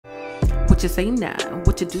What you say now?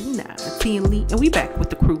 What you do now? T&Lee, and we back with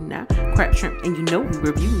the crew now. Crab, shrimp, and you know we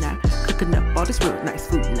review now. Cooking up all this real nice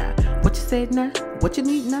food now. What you said now? What you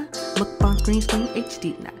need now? Mukbang green screen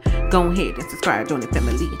HD now. Go ahead and subscribe, join the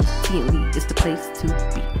family. T&Lee is the place to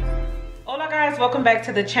be. Hola guys, welcome back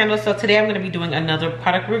to the channel. So today I'm going to be doing another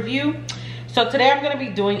product review. So today I'm going to be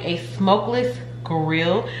doing a smokeless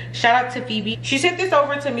grill. Shout out to Phoebe. She sent this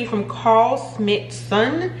over to me from Schmidt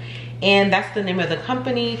Sohn, and that's the name of the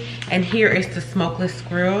company. And here is the smokeless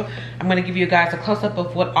grill. I'm going to give you guys a close-up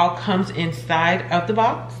of what all comes inside of the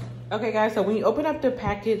box. Okay guys, so when you open up the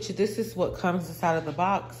package, this is what comes inside of the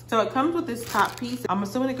box. So it comes with this top piece. I'm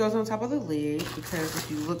assuming it goes on top of the lid because if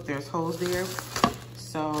you look, there's holes there.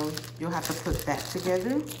 So you'll have to put that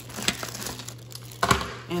together.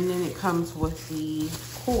 And then it comes with the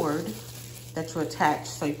cord that you attach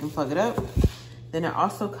so you can plug it up. Then it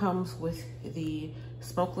also comes with the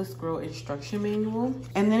smokeless grill instruction manual.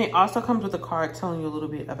 And then it also comes with a card telling you a little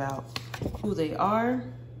bit about who they are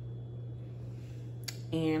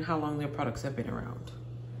and how long their products have been around.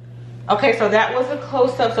 Okay, so that was a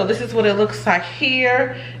close-up. So this is what it looks like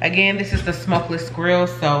here. Again, this is the smokeless grill.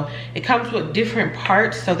 So it comes with different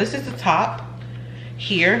parts. So this is the top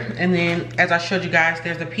here. And then as I showed you guys,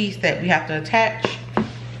 there's a piece that we have to attach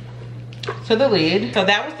to the lid. So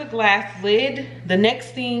that was the glass lid. The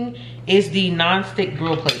next thing is the non-stick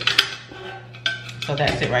grill plate. So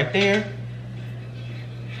that's it right there.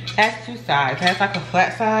 It has two sides. It has like a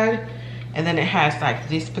flat side, and then it has like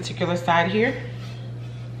this particular side here.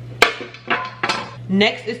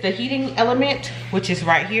 Next is the heating element, which is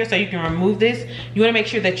right here. So you can remove this. You want to make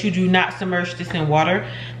sure that you do not submerge this in water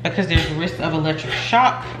because there's a risk of electric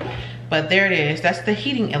shock. But there it is. That's the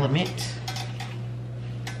heating element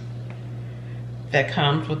that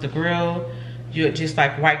comes with the grill. You would just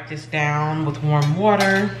like wipe this down with warm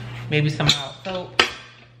water, maybe some mild soap,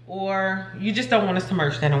 or you just don't want to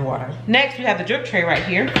submerge that in water. Next, we have the drip tray right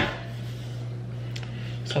here.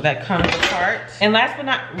 So that comes apart. And last but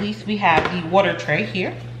not least, we have the water tray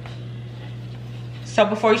here. So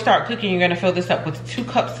before you start cooking, you're gonna fill this up with 2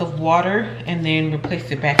 cups of water and then replace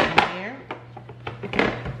it back in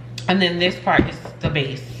there. And then this part is the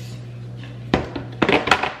base.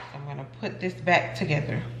 Put this back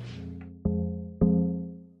together.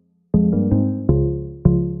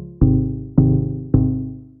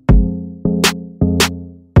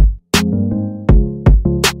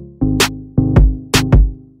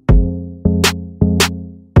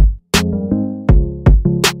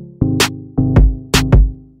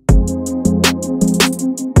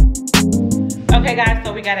 Okay guys,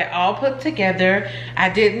 so we got it all put together. I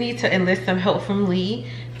did need to enlist some help from Lee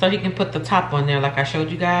so he can put the top on there like I showed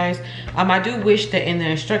you guys. I do wish that in the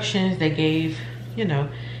instructions they gave, you know,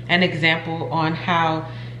 an example on how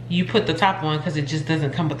you put the top on, because it just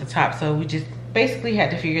doesn't come with the top. So we just basically had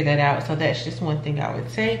to figure that out. So that's just one thing I would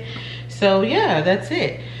say. So yeah, that's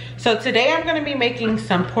it. So today I'm gonna be making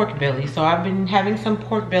some pork belly. So I've been having some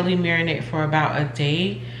pork belly marinate for about a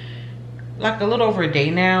day, like a little over a day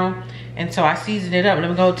now. And so I seasoned it up. Let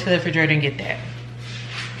me go to the refrigerator and get that.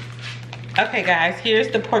 Okay guys, here's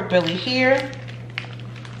the pork belly here.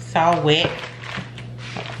 It's all wet.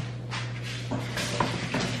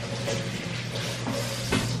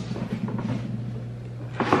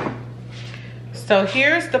 So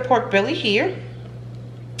here's the pork belly here.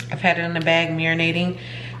 I've had it in the bag marinating.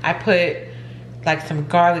 I put like some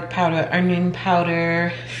garlic powder, onion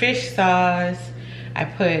powder, fish sauce. I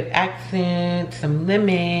put accent, some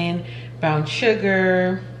lemon, brown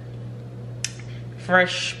sugar,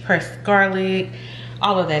 fresh pressed garlic,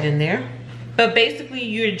 all of that in there. But basically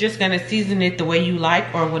you're just gonna season it the way you like,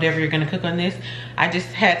 or whatever you're gonna cook on this. I just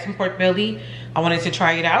had some pork belly. I wanted to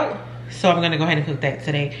try it out, so I'm gonna go ahead and cook that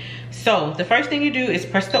today. So the first thing you do is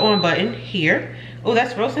press the on button here. Oh,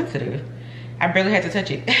 that's real sensitive. I barely had to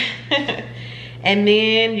touch it. And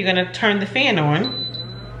then you're gonna turn the fan on.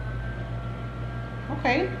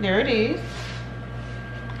 Okay, there it is.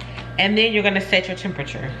 And then you're gonna set your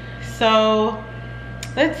temperature. So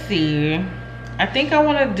let's see, I think I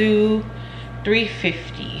want to do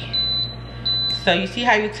 350. So you see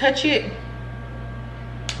how you touch it?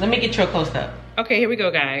 Let me get you a close-up. Okay, here we go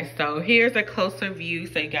guys. So here's a closer view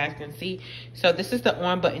so you guys can see. So this is the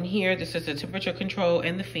on button here. This is the temperature control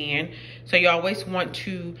and the fan. So you always want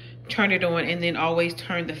to turn it on and then always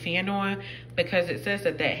turn the fan on, because it says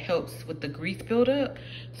that that helps with the grease buildup.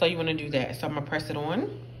 So you want to do that. So I'm gonna press it on.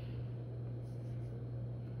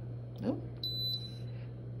 Oh.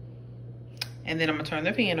 And then I'm gonna turn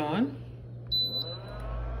the fan on.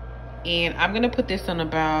 And I'm gonna put this on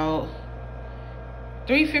about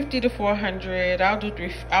 350 to 400. I'll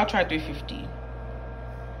try 350.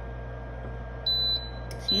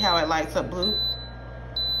 See how it lights up blue?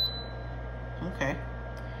 Okay.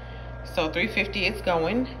 So 350 it's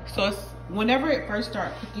going. So it's whenever it first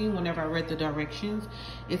started cooking, whenever I read the directions,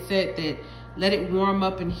 it said that let it warm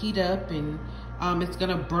up and heat up, and it's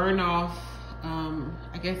gonna burn off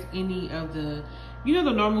I guess any of the, you know,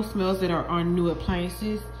 the normal smells that are on new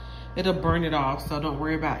appliances. It'll burn it off, so don't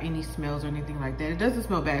worry about any smells or anything like that. It doesn't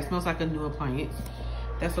smell bad. It smells like a new appliance.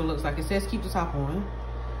 That's what it looks like. It says keep the top on,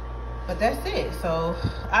 but that's it. So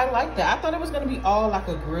I like that. I thought it was gonna be all like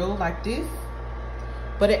a grill like this,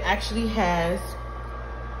 but it actually has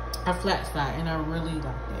a flat side, and I really like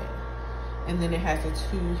that. And then it has the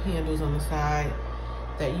 2 handles on the side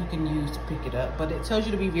that you can use to pick it up, but it tells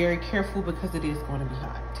you to be very careful because it is going to be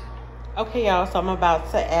hot. Okay, y'all, so I'm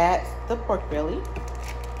about to add the pork belly.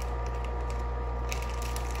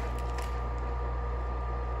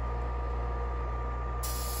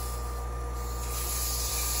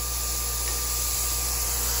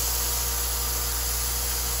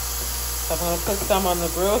 So I'm going to put some on the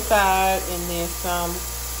grill side and then some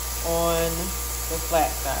on the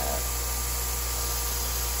flat side.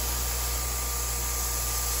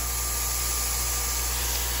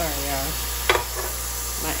 Sorry, y'all.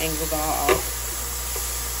 My angle's all off.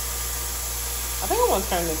 I think I want to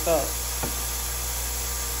turn this up.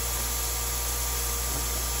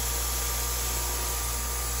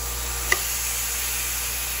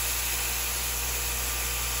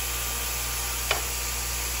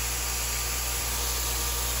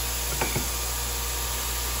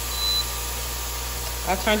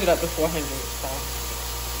 I turned it up to 400, so.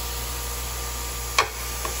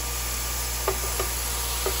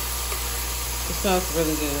 It smells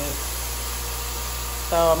really good.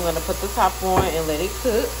 So I'm gonna put the top on and let it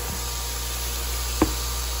cook.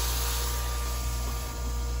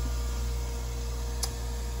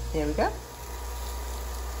 There we go.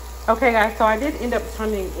 Okay guys, so I did end up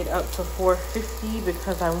turning it up to 450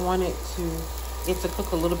 because I wanted it to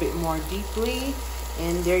cook a little bit more deeply.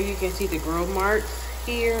 And there you can see the grill marks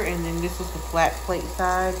here, and then this was the flat plate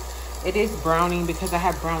side. It is browning because I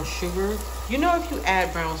have brown sugar. You know, if you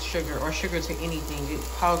add brown sugar or sugar to anything, it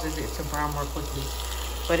causes it to brown more quickly.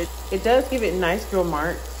 But it does give it nice grill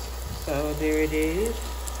marks. So there it is.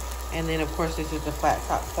 And then of course this is the flat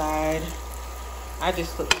top side. I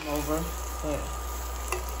just flipped them over, but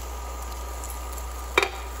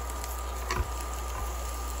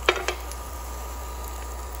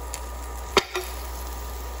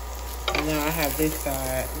and now I have this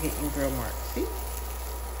side getting grill marks. See?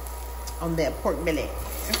 On that pork belly.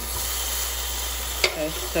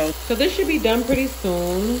 So this should be done pretty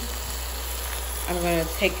soon. I'm gonna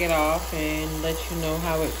take it off and let you know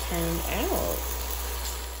how it turned out.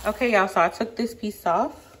 Okay, y'all, so I took this piece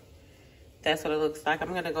off. That's what it looks like.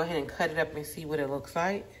 I'm gonna go ahead and cut it up and see what it looks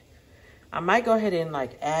like. I might go ahead and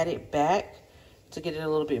like add it back to get it a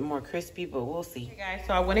little bit more crispy, but we'll see. Okay guys,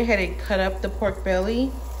 so I went ahead and cut up the pork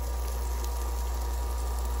belly.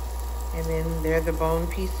 And then there are the bone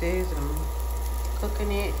pieces. I'm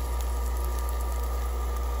cooking it.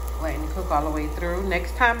 Letting it cook all the way through.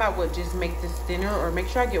 Next time I would just make this thinner, or make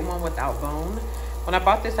sure I get one without bone. When I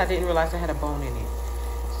bought this, I didn't realize I had a bone in it.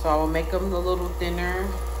 So I will make them a little thinner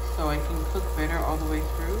so I can cook better all the way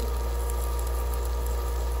through.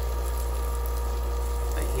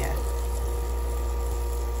 But yeah,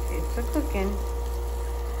 it's a cooking.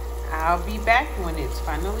 I'll be back when it's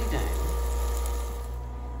finally done.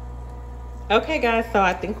 Okay guys, so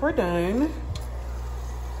I think we're done.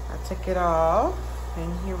 I took it off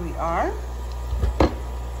and here we are.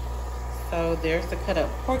 So there's the cut up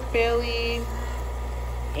pork belly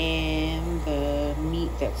and the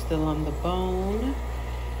meat that's still on the bone.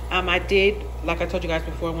 I did, like I told you guys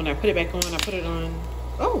before, when I put it back on, I put it on.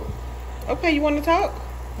 Oh, okay, you want to talk?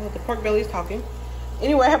 Well, the pork belly's talking.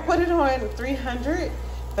 Anyway, I put it on 300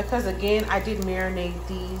 because again, I did marinate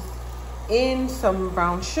these in some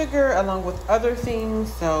brown sugar along with other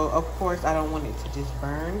things. So of course I don't want it to just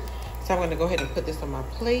burn. So I'm going to go ahead and put this on my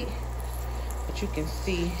plate. But you can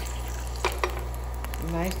see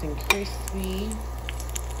nice and crispy.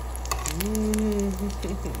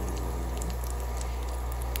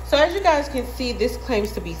 So as you guys can see, this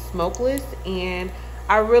claims to be smokeless, and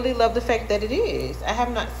I really love the fact that it is. I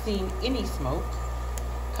have not seen any smoke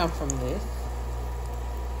come from this.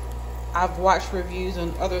 I've watched reviews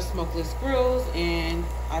on other smokeless grills and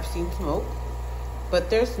I've seen smoke, but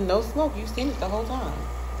there's no smoke. You've seen it the whole time.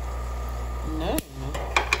 No.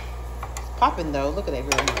 It's popping though. Look at that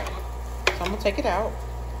grill mark. So I'm gonna take it out.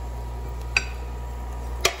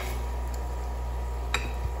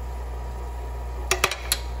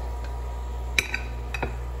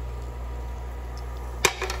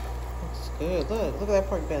 Looks good. Look at that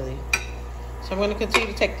pork belly. So I'm going to continue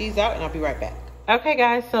to take these out and I'll be right back. Okay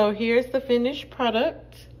guys, so here's the finished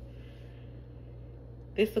product.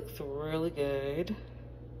 This looks really good.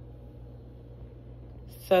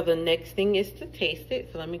 So the next thing is to taste it.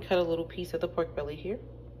 So let me cut a little piece of the pork belly here.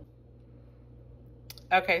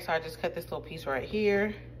 Okay, so I just cut this little piece right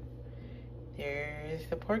here. There's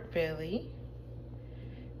the pork belly.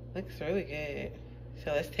 Looks really good.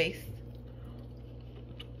 So let's taste.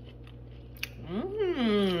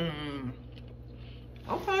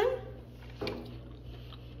 Okay.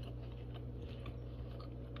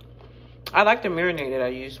 I like the marinade that I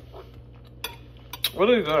use.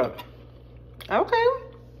 Really good. Okay.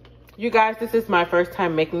 You guys, this is my first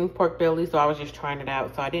time making pork belly, so I was just trying it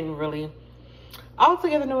out. So I didn't really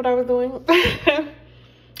altogether know what I was doing.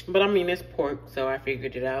 But I mean, it's pork, so I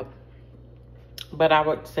figured it out. But I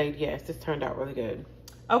would say, yes, this turned out really good.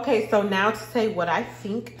 Okay, so now to say what I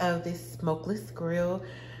think of this smokeless grill.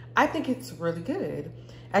 I think it's really good.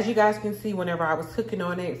 As you guys can see, whenever I was cooking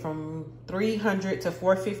on it from 300 to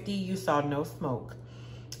 450, you saw no smoke.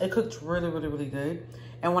 It cooked really, really, really good.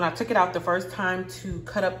 And when I took it out the first time to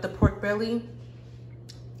cut up the pork belly,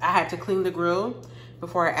 I had to clean the grill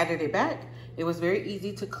before I added it back. It was very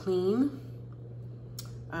easy to clean.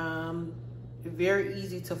 Very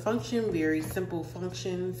easy to function, very simple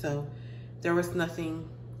function. So there was nothing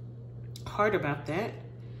hard about that.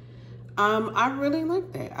 I really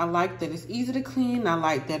like that. I like that it's easy to clean. I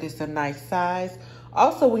like that it's a nice size.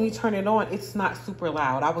 Also, when you turn it on, it's not super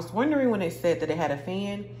loud. I was wondering when it said that it had a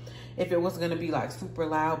fan, if it was gonna be like super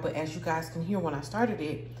loud, but as you guys can hear when I started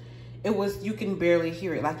it, it was, you can barely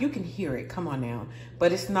hear it. Like you can hear it, come on now,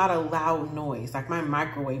 but it's not a loud noise. Like my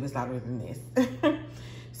microwave is louder than this.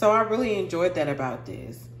 So I really enjoyed that about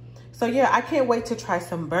this. So yeah, I can't wait to try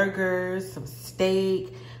some burgers, some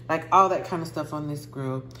steak, like all that kind of stuff on this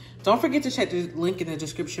grill. Don't forget to check the link in the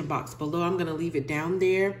description box below. I'm gonna leave it down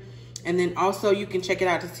there. And then also you can check it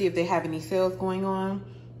out to see if they have any sales going on.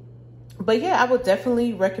 But yeah, I would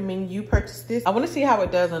definitely recommend you purchase this. I wanna see how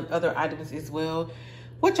it does on other items as well,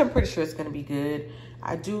 which I'm pretty sure it's gonna be good.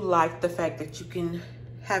 I do like the fact that you can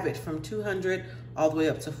have it from 200 all the way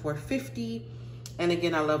up to 450. And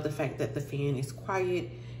again, I love the fact that the fan is quiet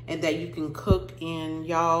and that you can cook in,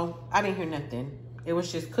 y'all, I didn't hear nothing. It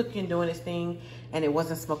was just cooking, doing its thing, and it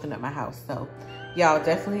wasn't smoking up my house. So y'all,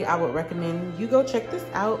 definitely, I would recommend you go check this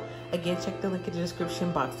out. Again, check the link in the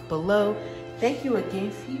description box below. Thank you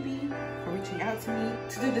again, Phoebe, for reaching out to me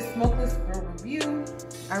to do the smokeless grill review.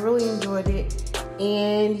 I really enjoyed it.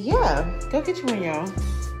 And yeah, go get you one, y'all.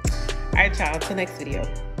 All right, y'all, till next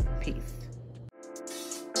video.